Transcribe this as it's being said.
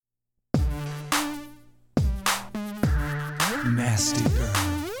Nasty girl.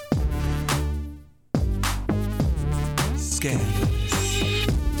 Scandalous.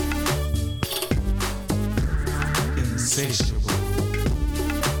 Insatiable.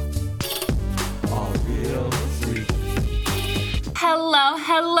 A real freak. Hello,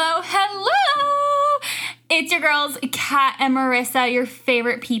 hello, hello! It's your girls, Kat and Marissa, your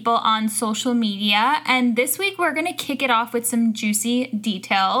favorite people on social media. And this week we're going to kick it off with some juicy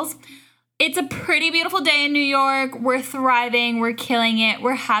details. It's a pretty beautiful day in New York. We're thriving. We're killing it.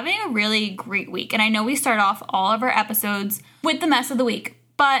 We're having a really great week. And I know we start off all of our episodes with the mess of the week.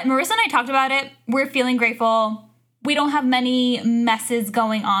 But Marissa and I talked about it. We're feeling grateful. We don't have many messes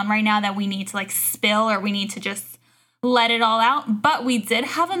going on right now that we need to spill or we need to just let it all out. But we did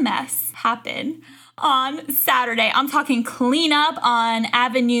have a mess happen on Saturday. I'm talking cleanup on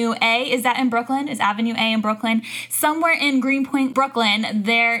Avenue A. Is that in Brooklyn? Is Avenue A in Brooklyn? Somewhere in Greenpoint, Brooklyn,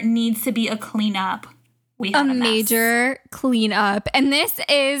 there needs to be a cleanup. We had a major cleanup. And this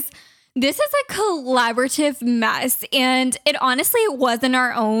is a collaborative mess. And it honestly wasn't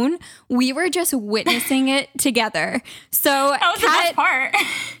our own. We were just witnessing it together. So that was the best part.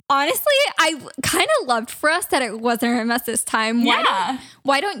 Honestly, I kind of loved for us that it wasn't our mess this time. Yeah.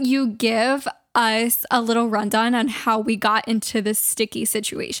 Why don't you give us a little rundown on how we got into this sticky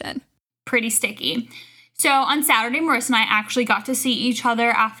situation? Pretty sticky. So on Saturday, Marissa and I actually got to see each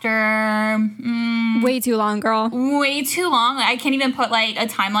other after way too long, girl. Way too long. I can't even put a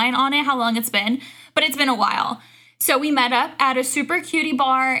timeline on it, how long it's been, but it's been a while. So we met up at a super cutie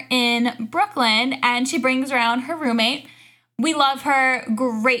bar in Brooklyn, and she brings around her roommate. We love her,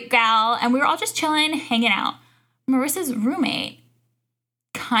 great gal, and we were all just chilling, hanging out. Marissa's roommate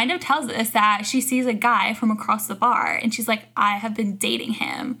kind of tells us that she sees a guy from across the bar, and she's like, I have been dating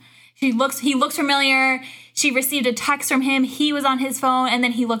him. He looks familiar. She received a text from him. He was on his phone, and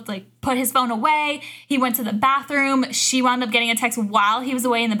then he put his phone away. He went to the bathroom. She wound up getting a text while he was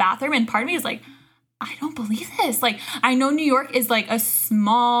away in the bathroom, and part of me is like, I don't believe this. I know New York is a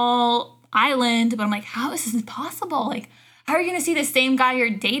small island, but I'm like, how is this possible? How are you going to see the same guy you're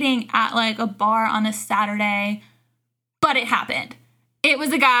dating at a bar on a Saturday? But it happened. It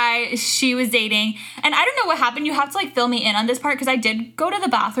was the guy she was dating. And I don't know what happened. You have to fill me in on this part because I did go to the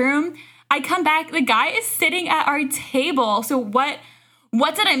bathroom. I come back. The guy is sitting at our table. So what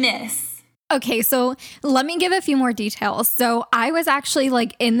did I miss? Okay, so let me give a few more details. So I was actually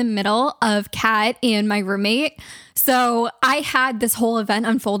in the middle of Kat and my roommate. So I had this whole event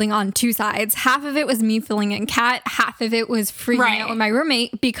unfolding on two sides. Half of it was me filling in Kat. Half of it was freaking out with my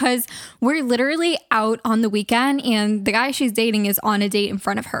roommate because we're literally out on the weekend and the guy she's dating is on a date in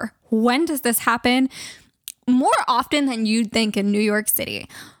front of her. When does this happen? More often than you'd think in New York City.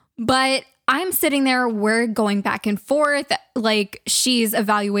 But I'm sitting there, we're going back and forth, she's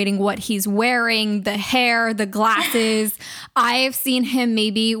evaluating what he's wearing, the hair, the glasses. I've seen him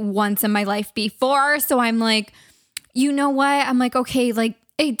maybe once in my life before, so I'm like, you know what? I'm like, okay,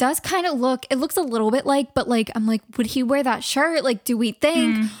 it does kind of it looks a little bit but I'm like, would he wear that shirt? Do we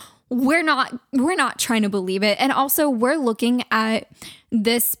think? We're not trying to believe it. And also we're looking at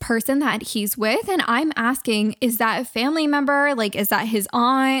this person that he's with and I'm asking, is that a family member? Is that his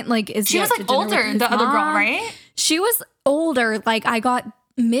aunt? She was older, the other girl, right? She was older. I got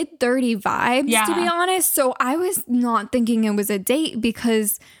mid-30 vibes, to be honest. So I was not thinking it was a date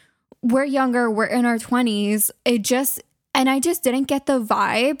because we're younger, we're in our 20s. And I just didn't get the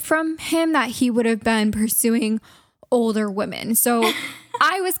vibe from him that he would have been pursuing older women. So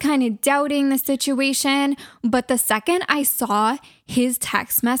I was kind of doubting the situation, but the second I saw his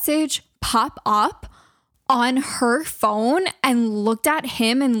text message pop up on her phone and looked at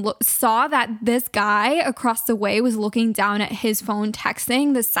him and saw that this guy across the way was looking down at his phone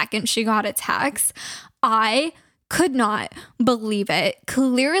texting the second she got a text, I could not believe it.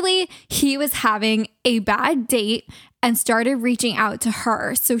 Clearly, he was having a bad date and started reaching out to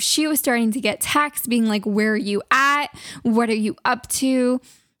her. So she was starting to get texts being like, where are you at? What are you up to?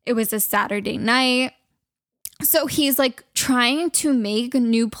 It was a Saturday night. So he's trying to make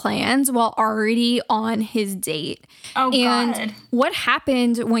new plans while already on his date. Oh, and God. What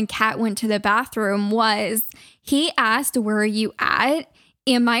happened when Kat went to the bathroom was he asked, where are you at?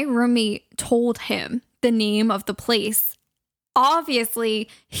 And my roommate told him the name of the place. Obviously,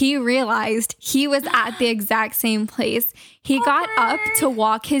 he realized he was at the exact same place. He got up to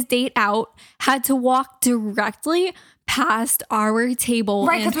walk his date out, had to walk directly past our table.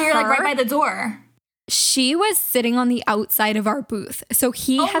 Right, because we were right by the door. She was sitting on the outside of our booth. So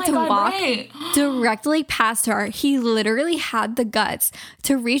he had to walk directly past her. He literally had the guts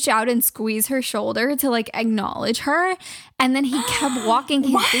to reach out and squeeze her shoulder to acknowledge her. And then he kept walking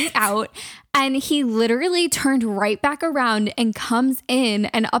his date out. And he literally turned right back around and comes in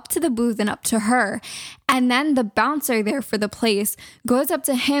and up to the booth and up to her. And then the bouncer there for the place goes up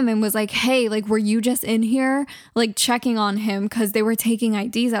to him and was like, hey, like, were you just in here? Like, checking on him because they were taking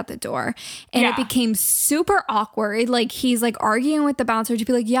IDs at the door. And it became super awkward. Like, he's like arguing with the bouncer to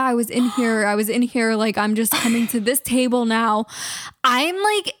be like, yeah, I was in here. Like, I'm just coming to this table now. I'm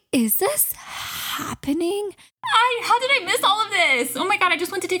like, is this happening? How did I miss all of this? Oh my God, I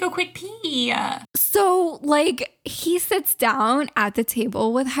just went to take a quick pee. So, like, he sits down at the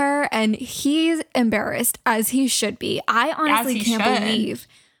table with her and he's embarrassed, as he should be. I honestly can't believe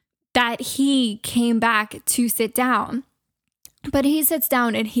that he came back to sit down. But he sits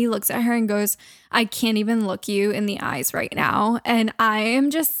down and he looks at her and goes, I can't even look you in the eyes right now. And I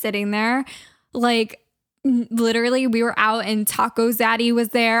am just sitting there like, literally, we were out and Taco Zaddy was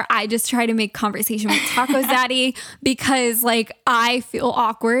there. I just try to make conversation with Taco Zaddy because, like, I feel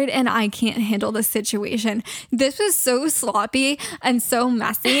awkward and I can't handle the situation. This was so sloppy and so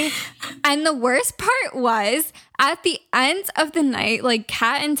messy. And the worst part was at the end of the night, like,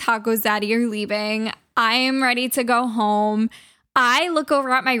 Kat and Taco Zaddy are leaving. I am ready to go home. I look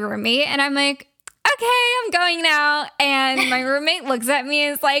over at my roommate and I'm like, okay, I'm going now. And my roommate looks at me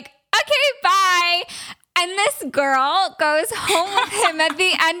and is like, okay, bye. And this girl goes home with him at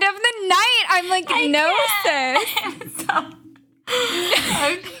the end of the night. I'm like, no, sis.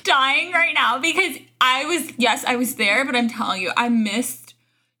 I'm dying right now because I was there, but I'm telling you, I missed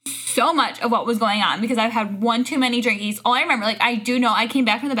so much of what was going on because I've had one too many drinkies. All I remember, like, I do know I came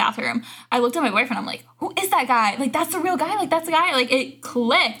back from the bathroom. I looked at my boyfriend. I'm like, who is that guy? Like, that's the real guy. Like, that's the guy. Like, it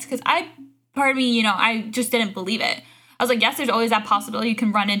clicked because part of me, you know, I just didn't believe it. I was like, yes, there's always that possibility you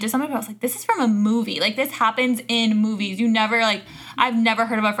can run into somebody. But I was like, this is from a movie. Like, this happens in movies. You never, like, I've never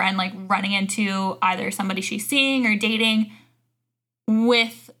heard of a friend, like, running into either somebody she's seeing or dating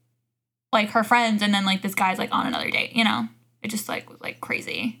with, like, her friends. And then, like, this guy's, like, on another date, you know? It just, like, was, like,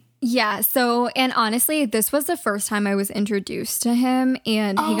 crazy. Yeah. So, and honestly, this was the first time I was introduced to him.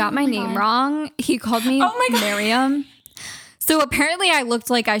 And he got my name wrong. He called me Miriam. So apparently I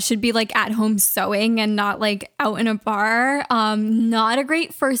looked like I should be like at home sewing and not like out in a bar. Not a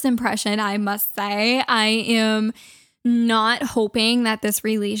great first impression, I must say. I am not hoping that this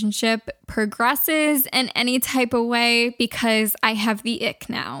relationship progresses in any type of way because I have the ick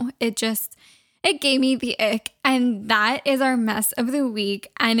now. It gave me the ick. And that is our mess of the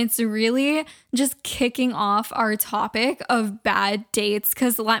week. And it's really just kicking off our topic of bad dates.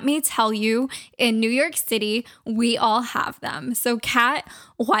 Because let me tell you, in New York City, we all have them. So Kat,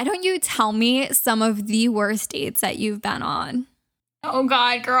 why don't you tell me some of the worst dates that you've been on? Oh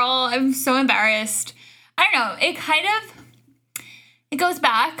God, girl, I'm so embarrassed. I don't know. It goes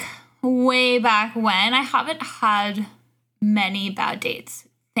back, way back when. I haven't had many bad dates,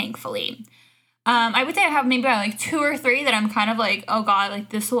 thankfully. I would say I have maybe like 2 or 3 that I'm kind of like, oh God, like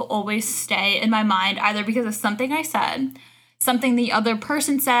this will always stay in my mind, either because of something I said, something the other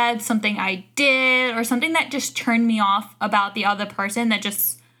person said, something I did, or something that just turned me off about the other person that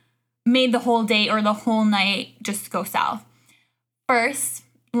just made the whole date or the whole night just go south. First,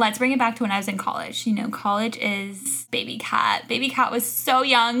 let's bring it back to when I was in college. You know, college is baby Kat. Baby Kat was so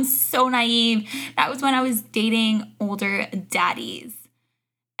young, so naive. That was when I was dating older daddies.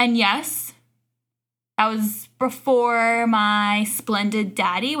 And yes, that was before my splendid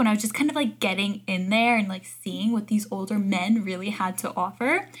daddy, when I was just kind of like getting in there and like seeing what these older men really had to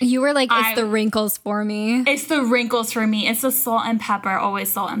offer. You were like, it's the wrinkles for me. It's the wrinkles for me. It's the salt and pepper,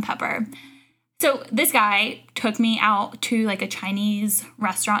 always salt and pepper. So this guy took me out to like a Chinese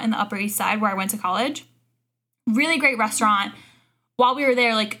restaurant in the Upper East Side where I went to college. Really great restaurant. While we were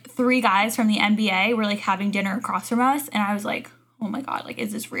there, like 3 guys from the NBA were like having dinner across from us. And I was like, oh my God, like,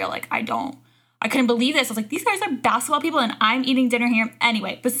 is this real? Like, I couldn't believe this. I was like, these guys are basketball people and I'm eating dinner here.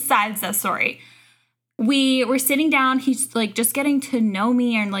 Anyway, besides that story, we were sitting down. He's like just getting to know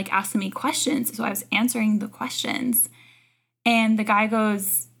me and like asking me questions. So I was answering the questions. And the guy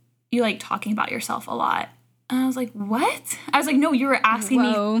goes, you like talking about yourself a lot. And I was like, what? I was like, no, you were asking me.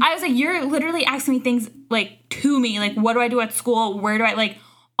 I was like, you're literally asking me things like to me. Like, what do I do at school? Where do I like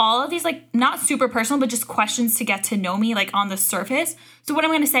all of these, like, not super personal, but just questions to get to know me, like, on the surface. So what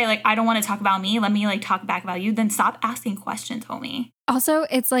I'm going to say, like, I don't want to talk about me. Let me, like, talk back about you. Then stop asking questions, homie. Also,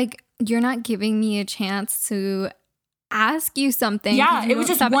 it's like, you're not giving me a chance to ask you something. Yeah, it was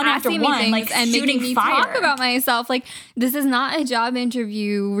just one after one, like, and shooting making me fire. Talk about myself. Like, this is not a job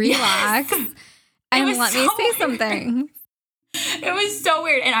interview. Relax. Yes. And let me say something. It was so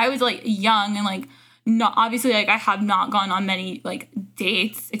weird. And I was, like, young and, like, not obviously, like, I have not gone on many, like,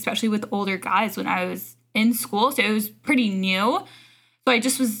 dates, especially with older guys when I was in school. So it was pretty new. So I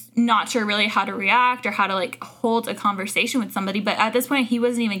just was not sure really how to react or how to like hold a conversation with somebody. But at this point, he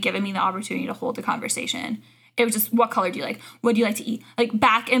wasn't even giving me the opportunity to hold a conversation. It was just, what color do you like? What do you like to eat? Like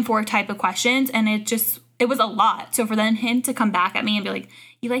back and forth type of questions. And it was a lot. So for then him to come back at me and be like,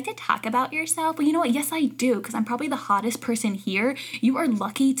 you like to talk about yourself? Well, you know what? Yes, I do. Because I'm probably the hottest person here. You are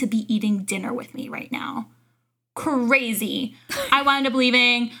lucky to be eating dinner with me right now. Crazy. I wound up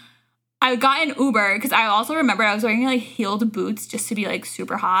leaving. I got an Uber because I also remember I was wearing like heeled boots just to be like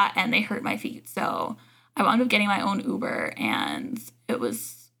super hot and they hurt my feet. So I wound up getting my own Uber and it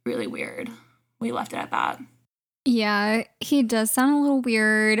was really weird. We left it at that. Yeah, he does sound a little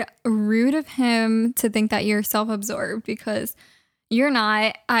weird. Rude of him to think that you're self-absorbed because you're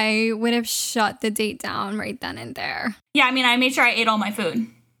not. I would have shut the date down right then and there. Yeah, I mean, I made sure I ate all my food.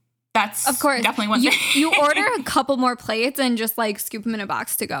 That's of course definitely one thing. You order a couple more plates and just like scoop them in a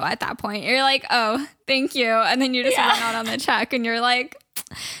box to go at that point. You're like, oh, thank you. And then you just run out on the check and you're like,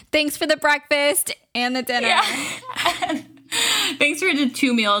 thanks for the breakfast and the dinner. Yeah. Thanks for the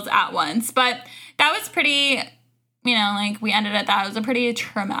 2 meals at once. But that was pretty, like we ended at that. It was a pretty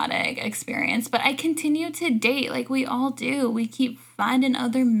traumatic experience. But I continue to date like we all do. We keep finding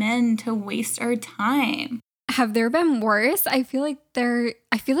other men to waste our time. Have there been worse? I feel like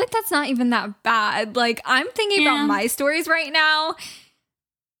that's not even that bad. Like I'm thinking about my stories right now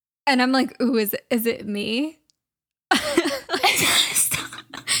and I'm like, ooh, is it me?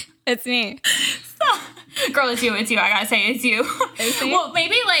 It's me. Stop. Girl, it's you. I gotta say it's you. Well,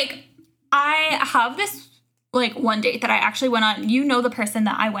 maybe like I have this like one date that I actually went on. You know the person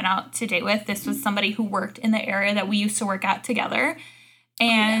that I went out to date with. This was somebody who worked in the area that we used to work at together.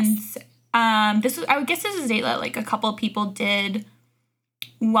 And I guess this is a date that like a couple of people did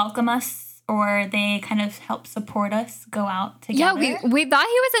welcome us or they kind of helped support us go out together. Yeah, we thought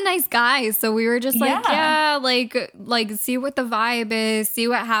he was a nice guy, so we were just like, like see what the vibe is, see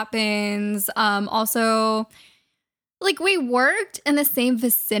what happens. Also, like we worked in the same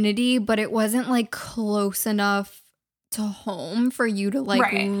vicinity, but it wasn't like close enough to home for you to like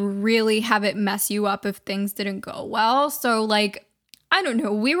really have it mess you up if things didn't go well. So like I don't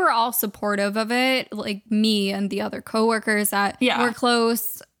know. We were all supportive of it, like me and the other coworkers that were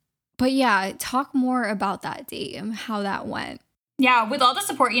close. But yeah, talk more about that date and how that went. Yeah, with all the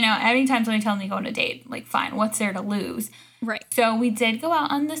support, anytime somebody tells me to go on a date, like fine, what's there to lose? Right. So we did go out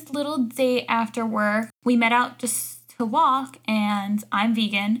on this little date after work. We met out just to walk and I'm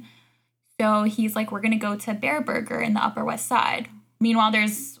vegan. So he's like, we're going to go to Bear Burger in the Upper West Side. Meanwhile,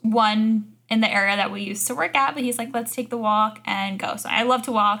 there's one in the area that we used to work at, but he's like, let's take the walk and go. So I love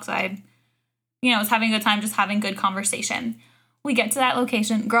to walk. So I, was having a good time, just having good conversation. We get to that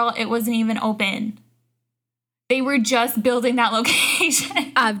location. Girl, it wasn't even open. They were just building that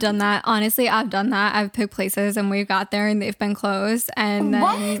location. I've done that. Honestly, I've done that. I've picked places and we got there and they've been closed. And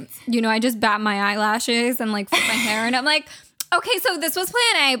then, I just bat my eyelashes and like flip my hair and I'm like, okay, so this was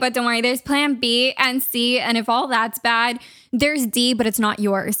plan A, but don't worry, there's plan B and C. And if all that's bad, there's D, but it's not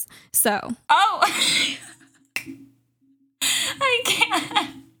yours. So. Oh. I can't.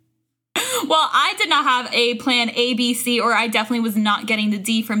 Well, I did not have a plan A, B, C, or I definitely was not getting the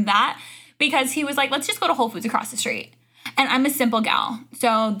D from that because he was like, let's just go to Whole Foods across the street. And I'm a simple gal.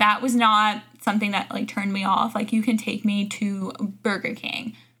 So that was not something that like turned me off. Like you can take me to Burger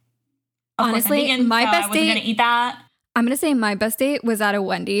King. Honestly, vegan, my so best I wasn't going to eat that. I'm going to say my best date was at a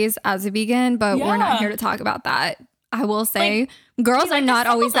Wendy's as a vegan, but we're not here to talk about that. I will say girls are not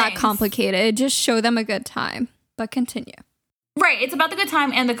always that complicated. Just show them a good time, but continue. Right. It's about the good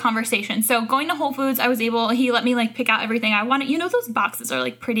time and the conversation. So going to Whole Foods, he let me like pick out everything I wanted. Those boxes are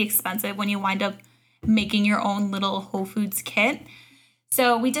like pretty expensive when you wind up making your own little Whole Foods kit.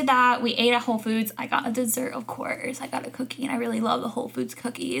 So we did that. We ate at Whole Foods. I got a dessert, of course. I got a cookie and I really love the Whole Foods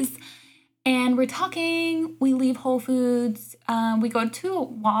cookies. And we're talking, we leave Whole Foods, we go to a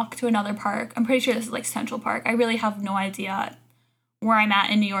walk to another park. I'm pretty sure this is like Central Park. I really have no idea where I'm at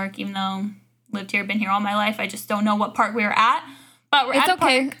in New York, even though lived here, been here all my life. I just don't know what park we were at. But we're at a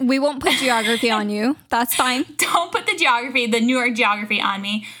okay. Park. We won't put geography on you. That's fine. Don't put the New York geography on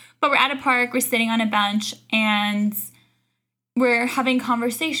me. But we're at a park, we're sitting on a bench, and we're having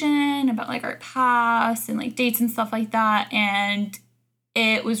conversation about like our past and like dates and stuff like that. And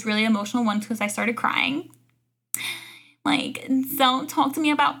it was really emotional once because I started crying. Like, don't talk to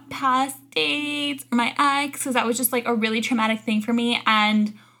me about past dates or my ex because that was just like a really traumatic thing for me.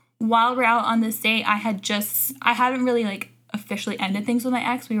 And while we're out on this date, I haven't really like officially ended things with my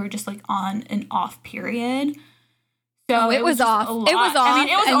ex. We were just like on an off period. So it was off. It was off. I mean,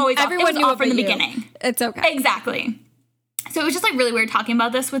 it was always off. It was off from the beginning. It's okay. Exactly. So it was just like really weird talking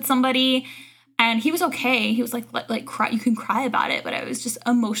about this with somebody. And he was okay. He was like cry. You can cry about it, but I was just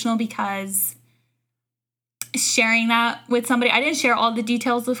emotional because sharing that with somebody. I didn't share all the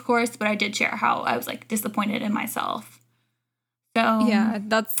details, of course, but I did share how I was like disappointed in myself. So yeah,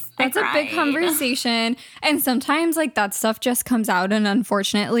 that's a big conversation. And sometimes like that stuff just comes out, and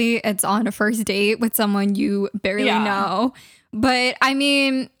unfortunately it's on a first date with someone you barely know. But I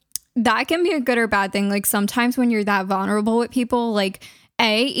mean, that can be a good or bad thing. Like sometimes when you're that vulnerable with people, like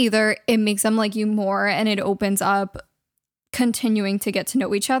either it makes them like you more and it opens up continuing to get to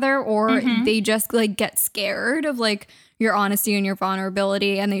know each other, or they just like get scared of like your honesty and your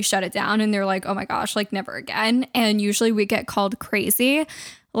vulnerability and they shut it down and they're like, oh my gosh, like never again. And usually we get called crazy.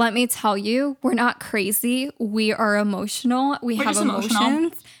 Let me tell you, we're not crazy. We are emotional. We have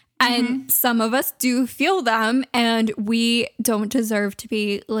emotions. And some of us do feel them, and we don't deserve to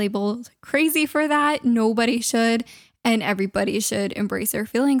be labeled crazy for that. Nobody should, and everybody should embrace their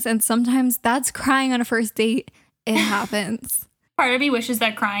feelings. And sometimes that's crying on a first date. It happens. Part of me wishes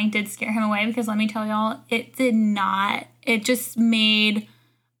that crying did scare him away, because let me tell y'all, it did not. It just made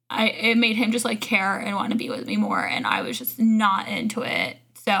him just like care and want to be with me more, and I was just not into it.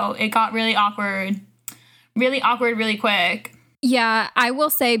 So it got really awkward really quick. Yeah, I will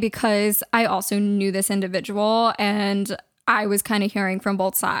say, because I also knew this individual and I was kind of hearing from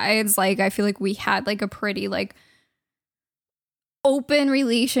both sides. Like I feel like we had like a pretty like open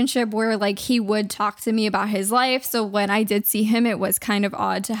relationship where like he would talk to me about his life. So when I did see him, it was kind of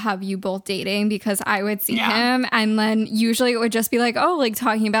odd to have you both dating, because I would see him and then usually it would just be like, oh, like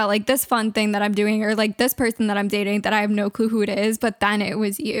talking about like this fun thing that I'm doing, or like this person that I'm dating that I have no clue who it is, but then it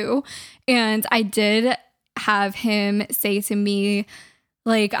was you. And I did have him say to me,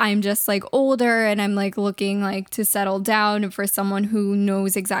 like, I'm just like older and I'm like looking like to settle down for someone who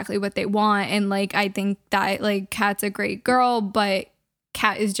knows exactly what they want. And like, I think that like Kat's a great girl, but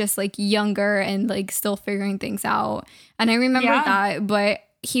Kat is just like younger and like still figuring things out. And I remember that, but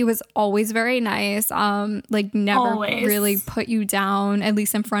he was always very nice. Like never really put you down, at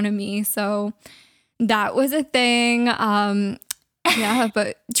least in front of me. So that was a thing. Yeah,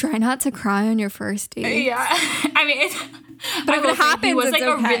 but try not to cry on your first date. Yeah. I mean, but if it happens, he was like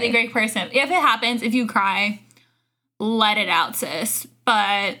okay. a really great person. If it happens, if you cry, let it out, sis.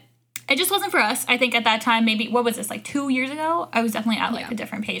 But it just wasn't for us. I think at that time, maybe, what was this, like 2 years ago? I was definitely at like a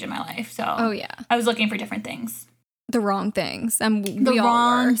different page in my life. So I was looking for different things. The wrong things. And we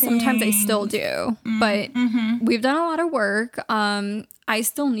all were. Sometimes I still do. But we've done a lot of work. I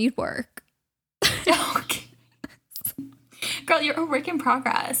still need work. Okay. Girl, you're a work in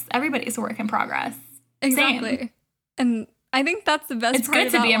progress. Everybody's a work in progress. Exactly. Same. And I think that's the best part about life.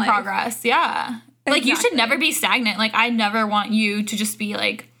 It's good to be in progress. Yeah. Exactly. Like, you should never be stagnant. Like, I never want you to just be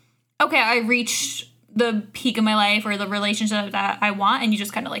like, okay, I reached the peak of my life or the relationship that I want, and you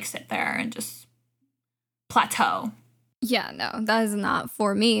just kind of like sit there and just plateau. Yeah, no, that is not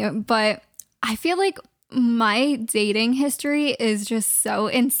for me. But I feel like my dating history is just so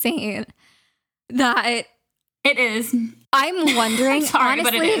insane that it is. I'm wondering, sorry,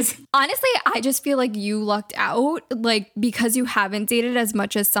 honestly, but it is. Honestly, I just feel like you lucked out, like, because you haven't dated as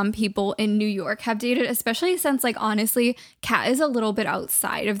much as some people in New York have dated, especially since, like, honestly, Kat is a little bit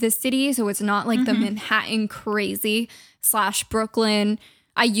outside of the city, so it's not like the Manhattan crazy / Brooklyn.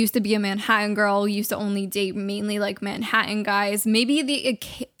 I used to be a Manhattan girl, used to only date mainly, like, Manhattan guys, maybe the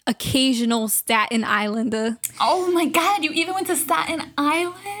occasional Staten Islander. Oh my God, you even went to Staten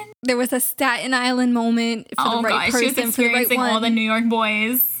Island? There was a Staten Island moment for the right person, she was experiencing for the right one. All the New York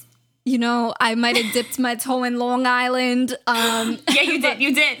boys. You know, I might have dipped my toe in Long Island. Yeah, you did.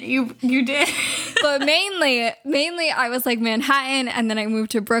 You did. But mainly, I was like Manhattan, and then I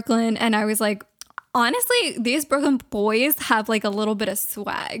moved to Brooklyn, and I was like, honestly, these Brooklyn boys have like a little bit of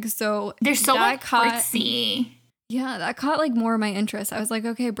swag. So they're so like artsy. Yeah, that caught like more of my interest. I was like,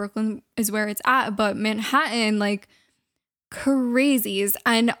 okay, Brooklyn is where it's at, but Manhattan, like crazies.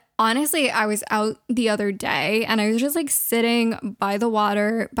 And honestly, I was out the other day and I was just like sitting by the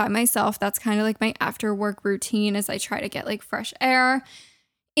water by myself. That's kind of like my after work routine as I try to get like fresh air.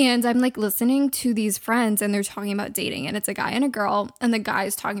 And I'm like listening to these friends and they're talking about dating, and it's a guy and a girl, and the guy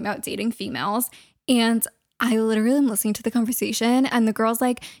is talking about dating females. And I literally am listening to the conversation, and the girl's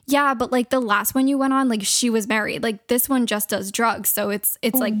like, yeah, but like the last one you went on, like she was married. Like this one just does drugs. So it's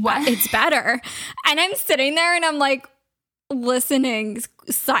like, it's better. And I'm sitting there and I'm like listening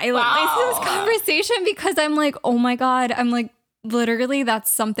silently to this conversation, because I'm like, oh my God, I'm like, literally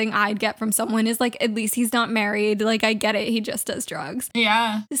that's something I'd get from someone, is like, at least he's not married. Like I get it. He just does drugs.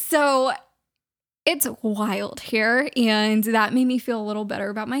 Yeah. So it's wild here, and that made me feel a little better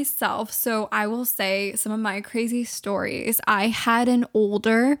about myself. So I will say some of my crazy stories. I had an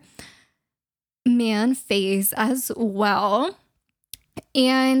older man phase as well.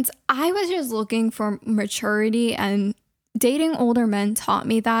 And I was just looking for maturity, and dating older men taught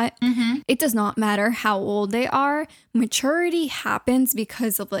me that it does not matter how old they are. Maturity happens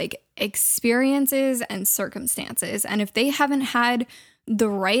because of like experiences and circumstances. And if they haven't had the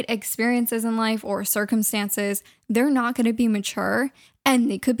right experiences in life or circumstances, they're not going to be mature,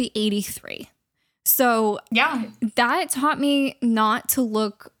 and they could be 83. So yeah, that taught me not to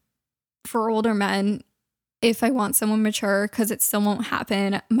look for older men if I want someone mature, because it still won't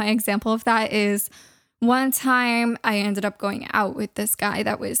happen. My example of that is one time I ended up going out with this guy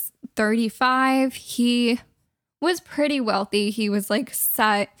that was 35. He was pretty wealthy. He was like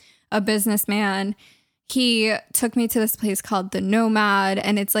a businessman. He took me to this place called the Nomad,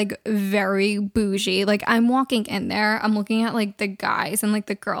 and it's like very bougie. Like I'm walking in there, I'm looking at like the guys and like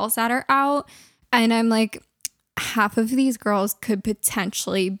the girls that are out, and I'm like, half of these girls could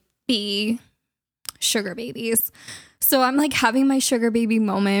potentially be sugar babies. So I'm like having my sugar baby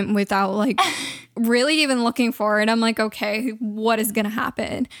moment without like really even looking for it. I'm like, okay, what is going to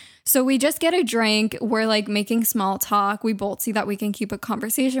happen? So we just get a drink. We're like making small talk. We both see that we can keep a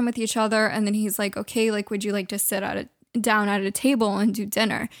conversation with each other. And then he's like, okay, like, would you like to sit down at a table and do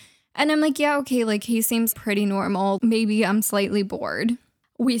dinner? And I'm like, yeah, okay. Like he seems pretty normal. Maybe I'm slightly bored.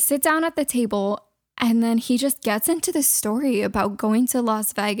 We sit down at the table, and then he just gets into the story about going to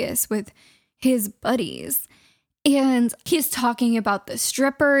Las Vegas with his buddies. And he's talking about the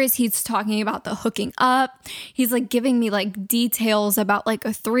strippers. He's talking about the hooking up. He's like giving me like details about like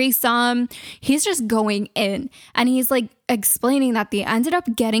a threesome. He's just going in. And he's like explaining that they ended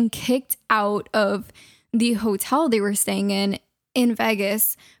up getting kicked out of the hotel they were staying in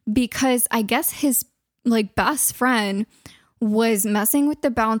Vegas because I guess his like best friend was messing with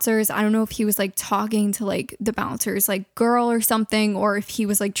the bouncers. I don't know if he was like talking to like the bouncers like girl or something, or if he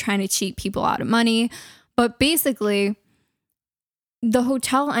was like trying to cheat people out of money. But basically, the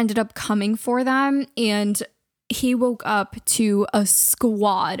hotel ended up coming for them, and he woke up to a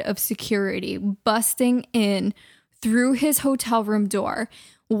squad of security busting in through his hotel room door,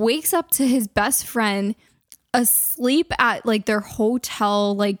 wakes up to his best friend asleep at like their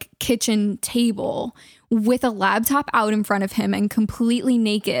hotel like kitchen table with a laptop out in front of him and completely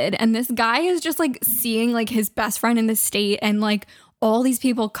naked. And this guy is just like seeing like his best friend in the state, and like all these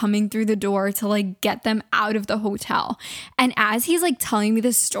people coming through the door to like get them out of the hotel. And as he's like telling me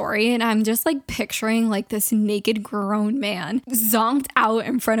this story, and I'm just like picturing like this naked grown man zonked out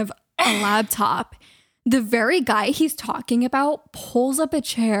in front of a laptop, the very guy he's talking about pulls up a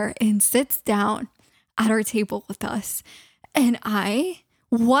chair and sits down at our table with us. And I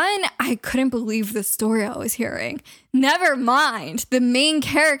couldn't believe the story I was hearing. Never mind the main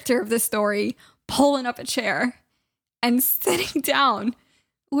character of the story pulling up a chair and sitting down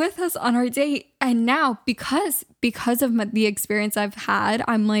with us on our date. And now because of the experience I've had,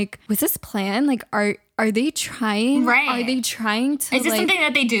 I'm like, was this planned? Like, are they trying? Right. Are they trying to? Is this like, something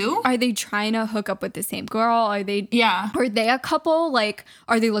that they do? Are they trying to hook up with the same girl? Are they? Yeah. Are they a couple? Like,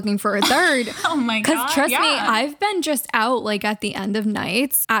 are they looking for a third? Oh my God. Because trust me, I've been just out like at the end of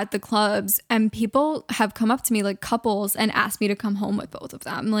nights at the clubs, and people have come up to me like couples and asked me to come home with both of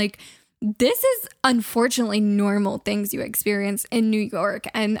them. Like, this is unfortunately normal things you experience in New York.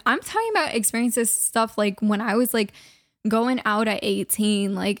 And I'm talking about experiences, stuff like when I was like going out at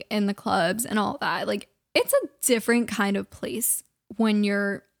 18, like in the clubs and all that. Like, it's a different kind of place when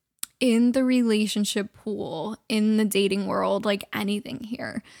you're in the relationship pool, in the dating world, like anything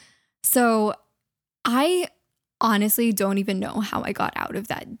here. So I honestly don't even know how I got out of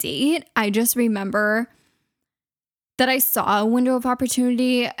that date. I just remember that I saw a window of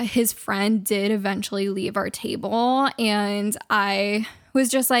opportunity. His friend did eventually leave our table, and I was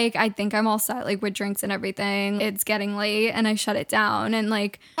just like, I think I'm all set, like with drinks and everything. It's getting late, and I shut it down. And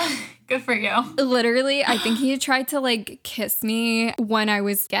like, good for you. Literally, I think he tried to like kiss me when I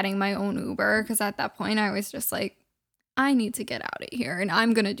was getting my own Uber, because at that point I was just like, I need to get out of here, and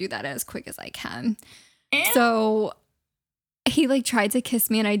I'm gonna do that as quick as I can. Ew. So he like tried to kiss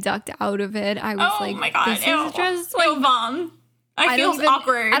me, and I ducked out of it. I was like, oh my God, this is just like, Mom. I feel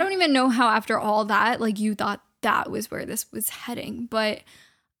awkward. I don't even know how after all that, like you thought that was where this was heading. But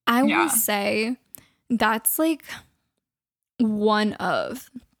I will say that's like one of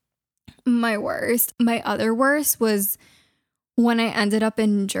my worst. My other worst was when I ended up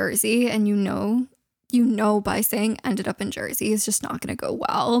in Jersey, and you know by saying ended up in Jersey is just not going to go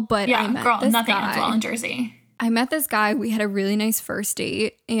well. But yeah, I met girl, this nothing guy. ends well in Jersey. I met this guy. We had a really nice first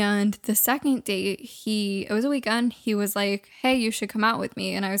date. And the second date, it was a weekend. He was like, hey, you should come out with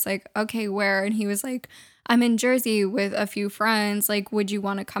me. And I was like, okay, where? And he was like, I'm in Jersey with a few friends. Like, would you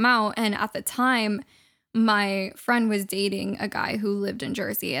want to come out? And at the time, my friend was dating a guy who lived in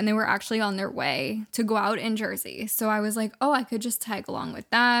Jersey, and they were actually on their way to go out in Jersey. So I was like, oh, I could just tag along with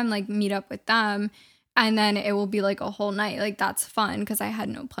them, like meet up with them. And then it will be like a whole night. Like, that's fun because I had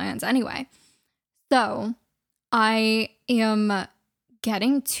no plans anyway. So I am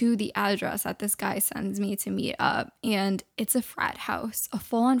getting to the address that this guy sends me to meet up, and it's a frat house, a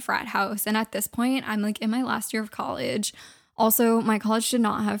full-on frat house. And at this point, I'm like in my last year of college. Also, my college did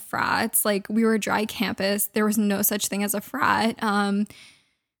not have frats. Like, we were a dry campus. There was no such thing as a frat.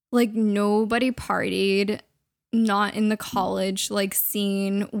 Like, nobody partied, not in the college like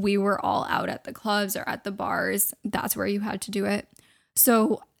scene. We were all out at the clubs or at the bars. That's where you had to do it.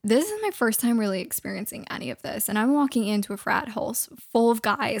 So this is my first time really experiencing any of this. And I'm walking into a frat house full of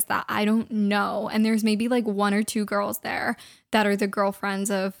guys that I don't know. And there's maybe like 1 or 2 girls there that are the girlfriends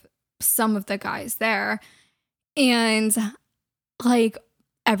of some of the guys there. And like,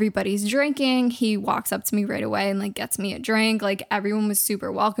 everybody's drinking. He walks up to me right away and like gets me a drink. Like, everyone was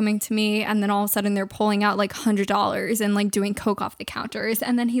super welcoming to me. And then all of a sudden they're pulling out like $100 and like doing coke off the counters.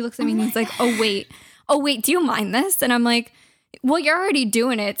 And then he looks at me and he's like, oh wait, do you mind this? And I'm like, well, you're already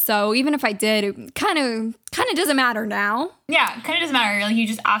doing it. So even if I did, it kind of doesn't matter now. Yeah, kind of doesn't matter. Like, you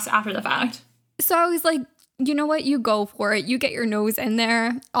just asked after the fact. So I was like, you know what? You go for it. You get your nose in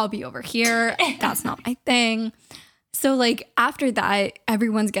there. I'll be over here. That's not my thing. So like, after that,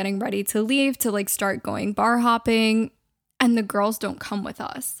 everyone's getting ready to leave to like start going bar hopping, and the girls don't come with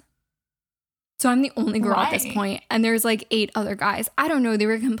us. So I'm the only girl at this point, and there's like 8 other guys. I don't know. They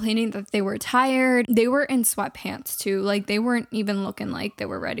were complaining that they were tired. They were in sweatpants too. Like, they weren't even looking like they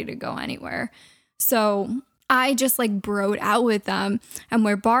were ready to go anywhere. So I just like broed out with them, and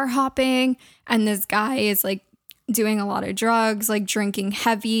we're bar hopping, and this guy is like doing a lot of drugs, like drinking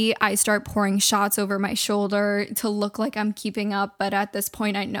heavy. I start pouring shots over my shoulder to look like I'm keeping up. But at this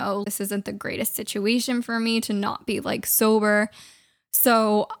point, I know this isn't the greatest situation for me to not be like sober.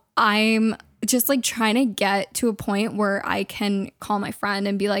 So I'm just like trying to get to a point where I can call my friend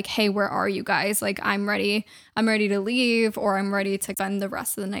and be like, hey, where are you guys? Like, I'm ready to leave, or I'm ready to spend the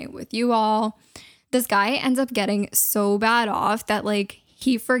rest of the night with you all. This guy ends up getting so bad off that like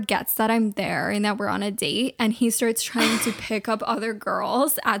he forgets that I'm there and that we're on a date, and he starts trying to pick up other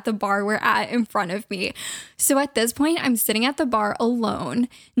girls at the bar we're at in front of me. So at this point, I'm sitting at the bar alone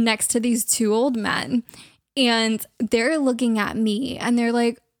next to these 2 old men, and they're looking at me and they're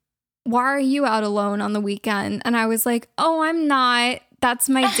like, why are you out alone on the weekend? And I was like, oh, I'm not. That's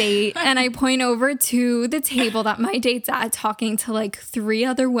my date. And I point over to the table that my date's at, talking to like 3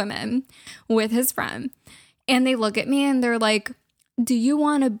 other women with his friend. And they look at me and they're like, do you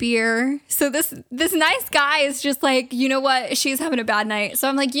want a beer? So this nice guy is just like, you know what? She's having a bad night. So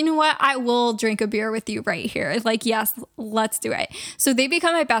I'm like, you know what? I will drink a beer with you right here. It's like, yes, let's do it. So they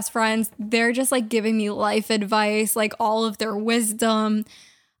become my best friends. They're just like giving me life advice, like all of their wisdom.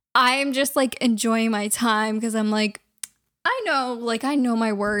 I'm just like enjoying my time because I'm like, I know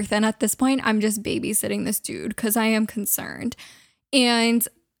my worth. And at this point, I'm just babysitting this dude because I am concerned. And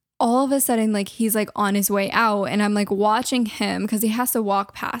all of a sudden, like, he's like on his way out, and I'm like watching him because he has to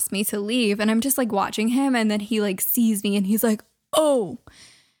walk past me to leave. And I'm just like watching him, and then he like sees me and he's like, oh.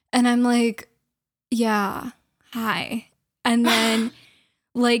 And I'm like, yeah, hi. And then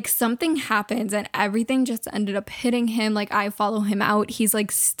like something happens and everything just ended up hitting him. Like, I follow him out. He's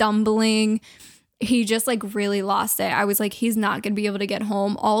like stumbling. He just like really lost it. I was like, he's not going to be able to get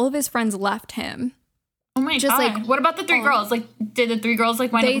home. All of his friends left him. Oh my God. Like, what about the 3 girls? Like, did the 3 girls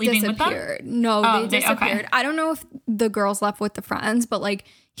like wind up leaving with them? No, they disappeared. Okay. I don't know if the girls left with the friends, but like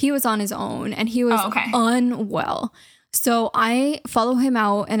he was on his own and he was unwell. So I follow him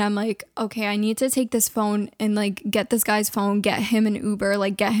out and I'm like, okay, I need to take this phone and like get this guy's phone, get him an Uber,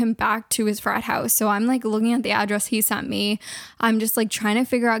 like get him back to his frat house. So I'm like looking at the address he sent me. I'm just like trying to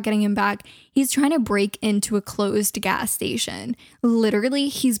figure out getting him back. He's trying to break into a closed gas station. Literally,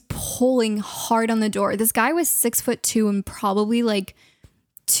 he's pulling hard on the door. This guy was 6'2" and probably like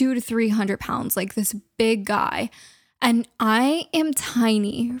 200 to 300 pounds, like this big guy. And I am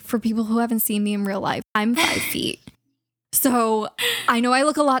tiny for people who haven't seen me in real life. I'm 5 feet. So I know I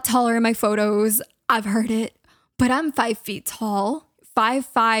look a lot taller in my photos. I've heard it, but I'm 5 feet tall,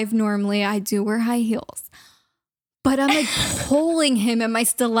 5'5" normally. I do wear high heels, but I'm like pulling him in my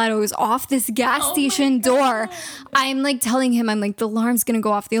stilettos off this gas station door. I'm like telling him, I'm like, the alarm's going to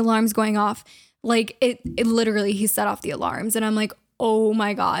go off. The alarm's going off. Like it literally, he set off the alarms and I'm like, oh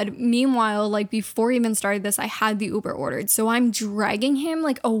my God. Meanwhile, like before we even started this, I had the Uber ordered. So I'm dragging him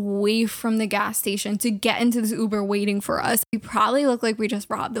like away from the gas station to get into this Uber waiting for us. We probably look like we just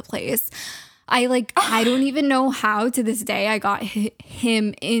robbed the place. I don't even know how to this day I got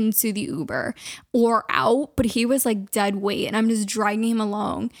him into the Uber or out, but he was like dead weight and I'm just dragging him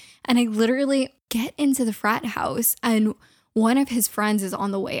along. And I literally get into the frat house and one of his friends is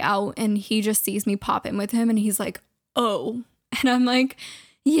on the way out and he just sees me pop in with him and he's like, oh. And I'm like,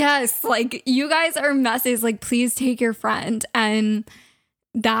 yes, like you guys are messes. Like, please take your friend. And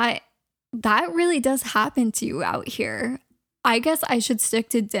that really does happen to you out here. I guess I should stick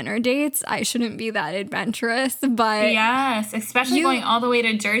to dinner dates. I shouldn't be that adventurous, but yes, especially going all the way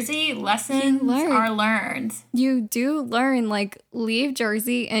to Jersey, lessons are learned. You do learn, like, leave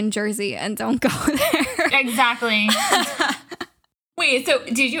Jersey in Jersey and don't go there. Exactly. Wait, so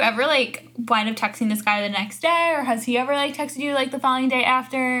did you ever like wind up texting this guy the next day, or has he ever like texted you like the following day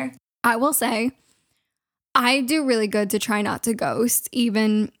after? I will say, I do really good to try not to ghost,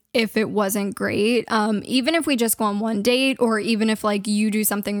 even if it wasn't great. Even if we just go on one date, or even if like you do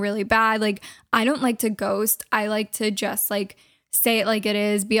something really bad, like I don't like to ghost. I like to just like say it like it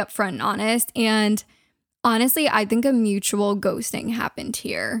is, be upfront and honest. And honestly, I think a mutual ghosting happened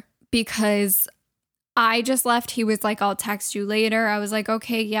here because I just left. He was like, I'll text you later. I was like,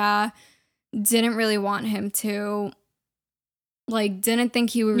 okay, yeah. Didn't really want him to. Like, didn't think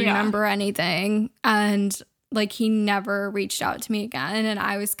he would remember anything. And like, he never reached out to me again. And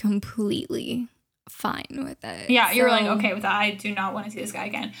I was completely fine with it. Yeah, you were like, okay with that. I do not want to see this guy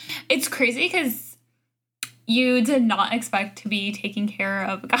again. It's crazy because you did not expect to be taking care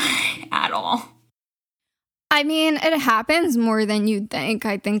of a guy at all. I mean, it happens more than you'd think.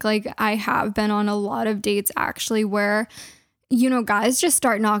 I think like I have been on a lot of dates actually where, you know, guys just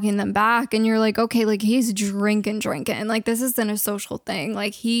start knocking them back and you're like, okay, like he's drinking. Like this isn't a social thing.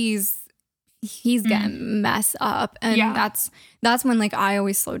 Like he's getting messed up. And that's when like I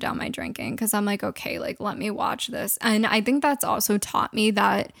always slow down my drinking because I'm like, okay, like let me watch this. And I think that's also taught me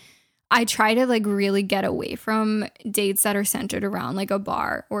that I try to like really get away from dates that are centered around like a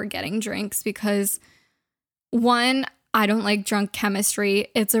bar or getting drinks because one, I don't like drunk chemistry.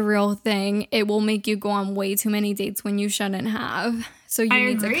 It's a real thing. It will make you go on way too many dates when you shouldn't have. So you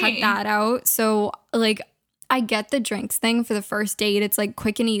need to cut that out. So like I get the drinks thing for the first date. It's like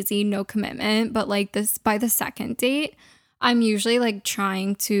quick and easy, no commitment. But like this by the second date, I'm usually like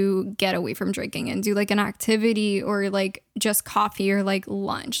trying to get away from drinking and do like an activity or like just coffee or like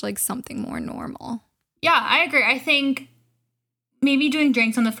lunch, like something more normal. Yeah, I agree. I think maybe doing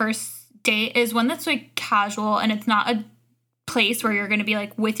drinks on the first date is one that's like casual and it's not a place where you're going to be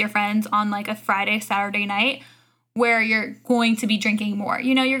like with your friends on like a Friday, Saturday night where you're going to be drinking more.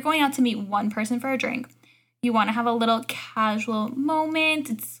 You know, you're going out to meet one person for a drink. You want to have a little casual moment.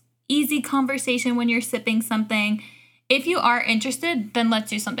 It's easy conversation when you're sipping something. If you are interested, then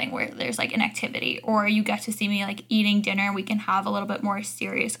let's do something where there's like an activity or you get to see me like eating dinner. We can have a little bit more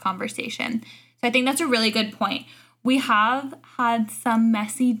serious conversation. So I think that's a really good point. We have had some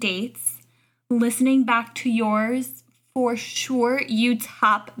messy dates. Listening back to yours, for sure, you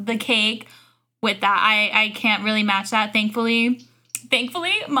top the cake with that. I can't really match that, thankfully.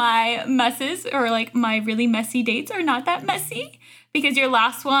 Thankfully, my messes or like my really messy dates are not that messy because your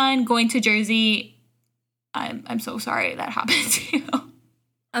last one, going to Jersey, I'm so sorry that happened to you.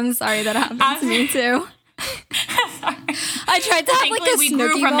 I'm sorry that happened to me too. Sorry. I tried to have like a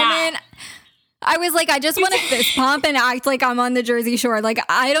Snooki moment. That. I was like, I just want to fist pump and act like I'm on the Jersey Shore. Like,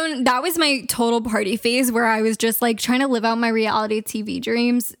 that was my total party phase where I was just like trying to live out my reality TV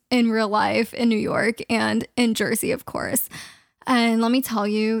dreams in real life in New York and in Jersey, of course. And let me tell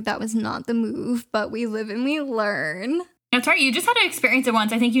you, that was not the move, but we live and we learn. That's right. You just had to experience it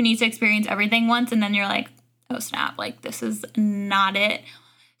once. I think you need to experience everything once. And then you're like, oh, snap. Like, this is not it.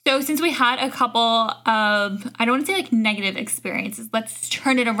 So since we had a couple of, I don't want to say like negative experiences, let's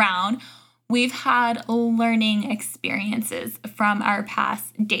turn it around. We've had learning experiences from our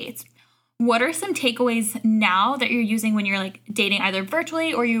past dates. What are some takeaways now that you're using when you're like dating either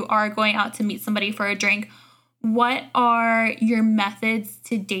virtually or you are going out to meet somebody for a drink? What are your methods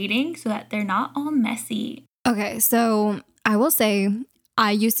to dating so that they're not all messy? Okay, so I will say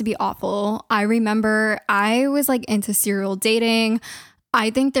I used to be awful. I remember I was like into serial dating. I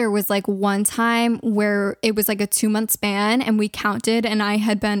think there was like one time where it was like a 2-month span and we counted and I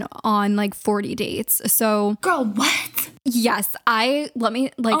had been on like 40 dates. So girl, what? Yes, I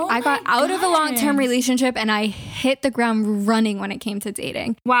got out of a long-term relationship and I hit the ground running when it came to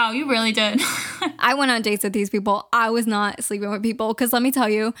dating. Wow, you really did. I went on dates with these people. I was not sleeping with people because let me tell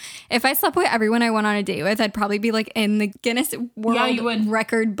you, if I slept with everyone I went on a date with, I'd probably be like in the Guinness World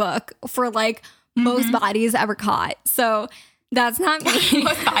Record book for like most bodies ever caught. So that's not me.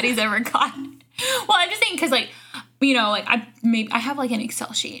 Most bodies ever caught. Well, I'm just saying because, like, you know, like I have like an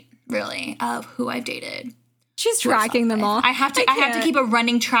Excel sheet, really, of who I've dated. She's tracking them all. I have to keep a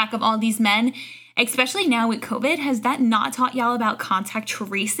running track of all these men, especially now with COVID. Has that not taught y'all about contact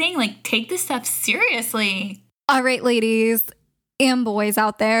tracing? Like, take this stuff seriously. All right, ladies and boys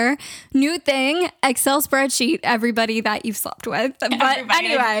out there, new thing, Excel spreadsheet, everybody that you've slept with. But Everybody.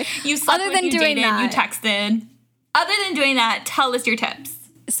 anyway, You slept other with, than you doing dated, that, you texted. Other than doing that, tell us your tips.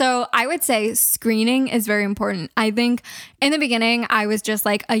 so I would say screening is very important. I think in the beginning, I was just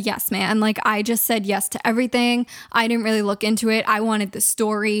like a yes man. Like, I just said yes to everything. I didn't really look into it. I wanted the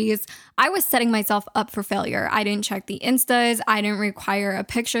stories. I was setting myself up for failure. I didn't check the Instas. I didn't require a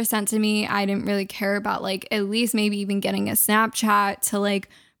picture sent to me. I didn't really care about like at least maybe even getting a Snapchat to like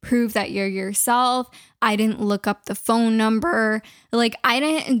prove that you're yourself. I didn't look up the phone number. Like, I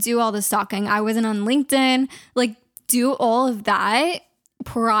didn't do all the stalking. I wasn't on LinkedIn. Like, do all of that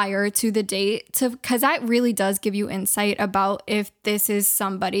prior to the date, because that really does give you insight about if this is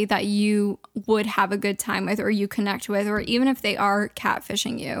somebody that you would have a good time with or you connect with, or even if they are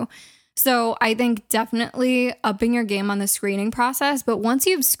catfishing you. So I think definitely upping your game on the screening process. But once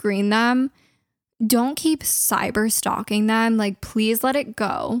you've screened them, don't keep cyber stalking them. Like, please let it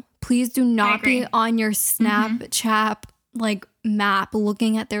go. Please do not be on your Snapchat like map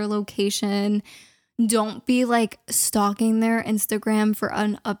looking at their location. Don't be like stalking their Instagram for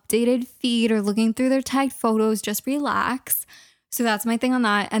an updated feed or looking through their tagged photos. Just relax. So that's my thing on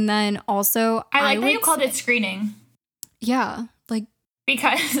that. And then also, I like that you called it screening. Yeah. Like,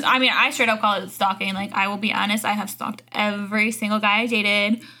 because I mean, I straight up call it stalking. Like, I will be honest, I have stalked every single guy I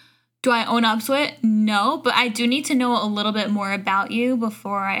dated. Do I own up to it? No, but I do need to know a little bit more about you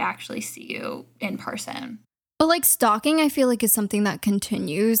before I actually see you in person. but like stalking, I feel like is something that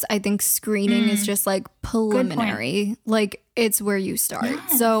continues. I think screening is just like preliminary. Like, it's where you start.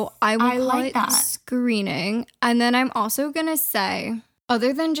 Yes. So I would call like it that. screening. And then I'm also going to say,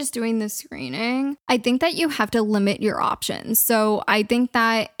 other than just doing the screening, I think that you have to limit your options. So I think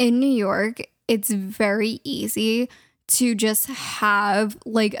that in New York, it's very easy to just have,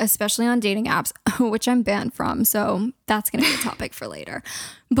 like, especially on dating apps, which I'm banned from. So that's going to be a topic for later.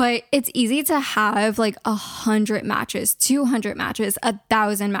 But it's easy to have like 100 matches, 200 matches,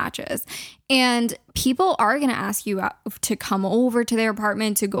 1,000 matches. And people are going to ask you out to come over to their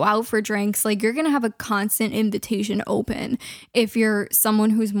apartment, to go out for drinks. Like, you're going to have a constant invitation open if you're someone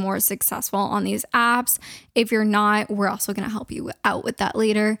who's more successful on these apps. If you're not, we're also going to help you out with that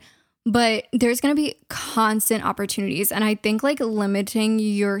later. But there's going to be constant opportunities. And I think like limiting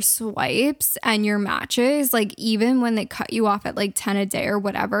your swipes and your matches, like even when they cut you off at like 10 a day or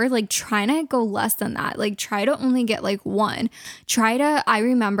whatever, like try to go less than that. Like, try to only get like one. I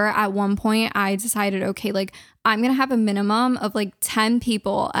remember at one point I decided, okay, like I'm going to have a minimum of like 10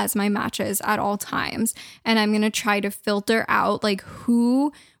 people as my matches at all times. And I'm going to try to filter out like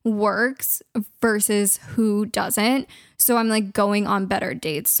who works versus who doesn't. So I'm like going on better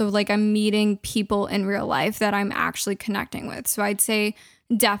dates. So like I'm meeting people in real life that I'm actually connecting with. So I'd say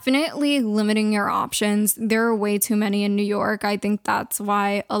definitely limiting your options. There are way too many in New York. I think that's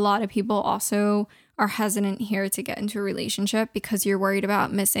why a lot of people also are hesitant here to get into a relationship, because you're worried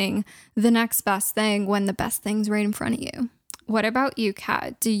about missing the next best thing when the best thing's right in front of you. What about you,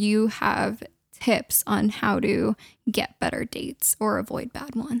 Kat? Do you have tips on how to get better dates or avoid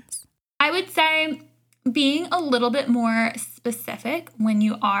bad ones? I would say being a little bit more specific when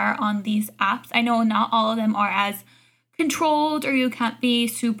you are on these apps. I know not all of them are as controlled, or you can't be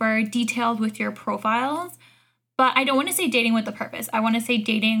super detailed with your profiles, but I don't want to say dating with a purpose. I want to say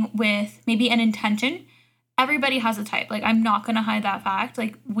dating with maybe an intention. Everybody has a type. Like, I'm not going to hide that fact.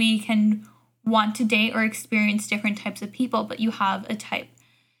 Like, we can want to date or experience different types of people, but you have a type.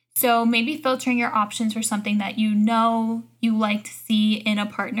 So maybe filtering your options for something that you know you like to see in a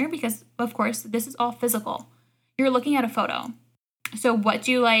partner, because of course this is all physical. You're looking at a photo. So what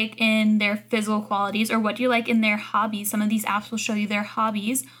do you like in their physical qualities, or what do you like in their hobbies? Some of these apps will show you their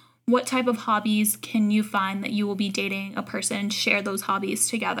hobbies. What type of hobbies can you find that you will be dating a person, share those hobbies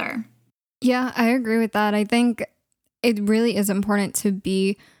together? Yeah, I agree with that. I think it really is important to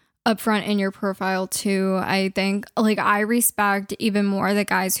be upfront in your profile too. I think like I respect even more the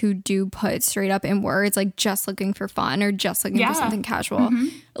guys who do put straight up in words, like just looking for fun or just looking for something casual.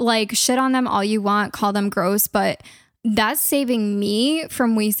 Like, shit on them all you want, call them gross, but that's saving me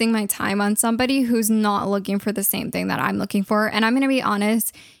from wasting my time on somebody who's not looking for the same thing that I'm looking for. And I'm going to be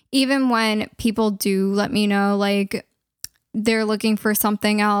honest, even when people do let me know like they're looking for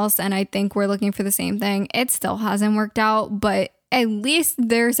something else and I think we're looking for the same thing, it still hasn't worked out. But at least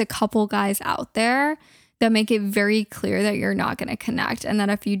there's a couple guys out there that make it very clear that you're not going to connect, and that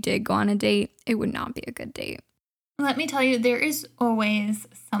if you did go on a date, it would not be a good date. Let me tell you, there is always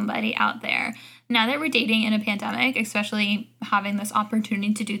somebody out there. Now that we're dating in a pandemic, especially having this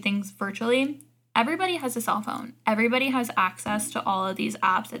opportunity to do things virtually, everybody has a cell phone. Everybody has access to all of these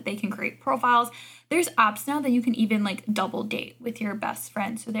apps that they can create profiles. There's apps now that you can even like double date with your best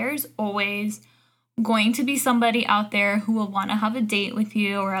friend. So there's always going to be somebody out there who will want to have a date with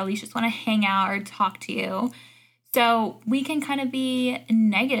you, or at least just want to hang out or talk to you. So we can kind of be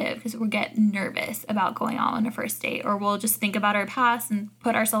negative because we'll get nervous about going out on a first date, or we'll just think about our past and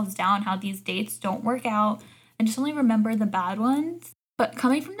put ourselves down how these dates don't work out and just only remember the bad ones. But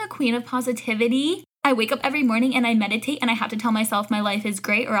coming from the queen of positivity, I wake up every morning and I meditate and I have to tell myself my life is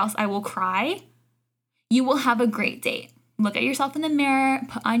great or else I will cry. You will have a great date. Look at yourself in the mirror,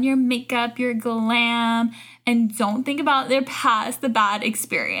 put on your makeup, your glam, and don't think about their past, the bad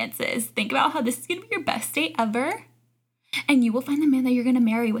experiences. Think about how this is going to be your best date ever, and you will find the man that you're going to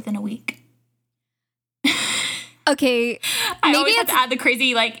marry within a week. Okay. I always have to add the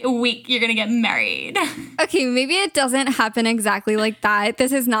crazy, like, week you're going to get married. Okay, maybe it doesn't happen exactly like that.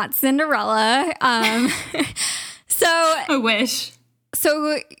 This is not Cinderella. So I wish.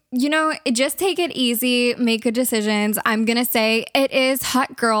 So, just take it easy, make good decisions. I'm going to say it is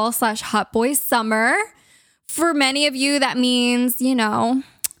hot girl / hot boy summer. For many of you, that means,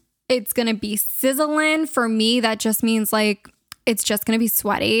 it's going to be sizzling. For me, that just means like, it's just going to be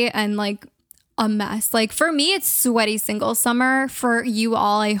sweaty and like a mess. Like for me, it's sweaty single summer. For you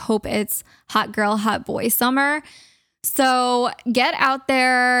all, I hope it's hot girl, hot boy summer. So get out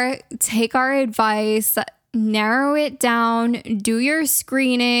there, take our advice, narrow it down, do your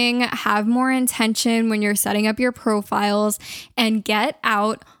screening, have more intention when you're setting up your profiles, and get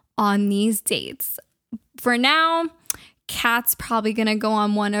out on these dates. For now, Kat's probably going to go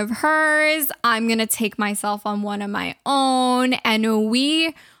on one of hers. I'm going to take myself on one of my own, and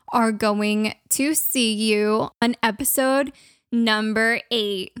we are going to see you on episode number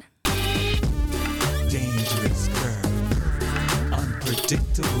 8. Dangerous girl,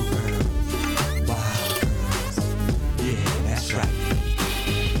 unpredictable